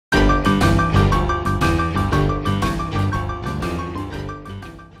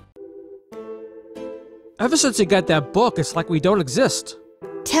Ever since you got that book, it's like we don't exist.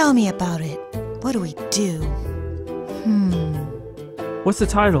 Tell me about it. What do we do? What's the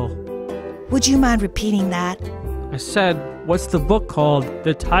title? Would you mind repeating that? I said, what's the book called?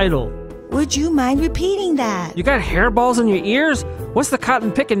 The title. Would you mind repeating that? You got hairballs in your ears? What's the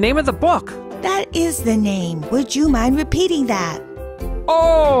cotton pickin' name of the book? That is the name. Would you mind repeating that?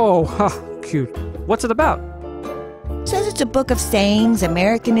 Oh, cute. What's it about? Says it's a book of sayings,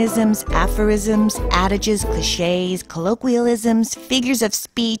 Americanisms, aphorisms, adages, cliches, colloquialisms, figures of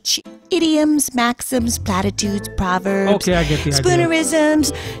speech, idioms, maxims, platitudes, proverbs. Okay, I get the idea.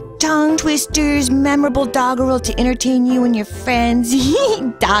 Spoonerisms, tongue twisters, memorable doggerel to entertain you and your friends.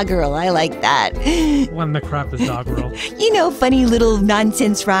 Doggerel, I like that. What in the crap is doggerel? You know, funny little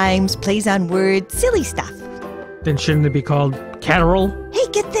nonsense rhymes, plays on words, silly stuff. Then shouldn't it be called catterel? Hey,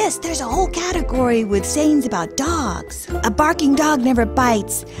 get this. There's a whole category with sayings about dogs. A barking dog never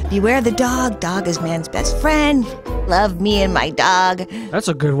bites. Beware the dog. Dog is man's best friend. Love me and my dog. That's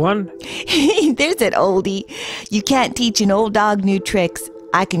a good one. There's an oldie. You can't teach an old dog new tricks.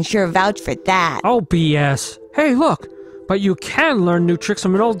 I can sure vouch for that. Oh, BS. Hey, look. But you can learn new tricks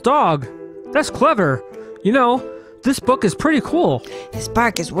from an old dog. That's clever. You know, this book is pretty cool. His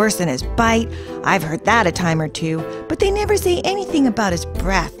bark is worse than his bite. I've heard that a time or two. But they never say anything about his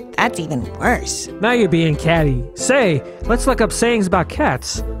breath. That's even worse. Now you're being catty. Say, let's look up sayings about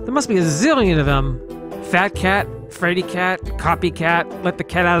cats. There must be a zillion of them. Fat cat, fraidy cat, copycat, let the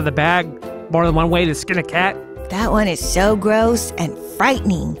cat out of the bag, more than one way to skin a cat. That one is so gross and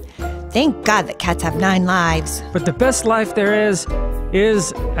frightening. Thank God that cats have 9 lives. But the best life there is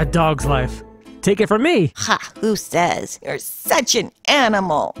a dog's life. Take it from me. Ha, who says? You're such an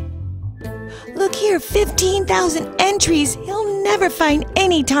animal. Look here, 15,000 entries. He'll never find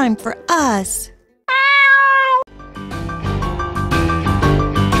any time for us.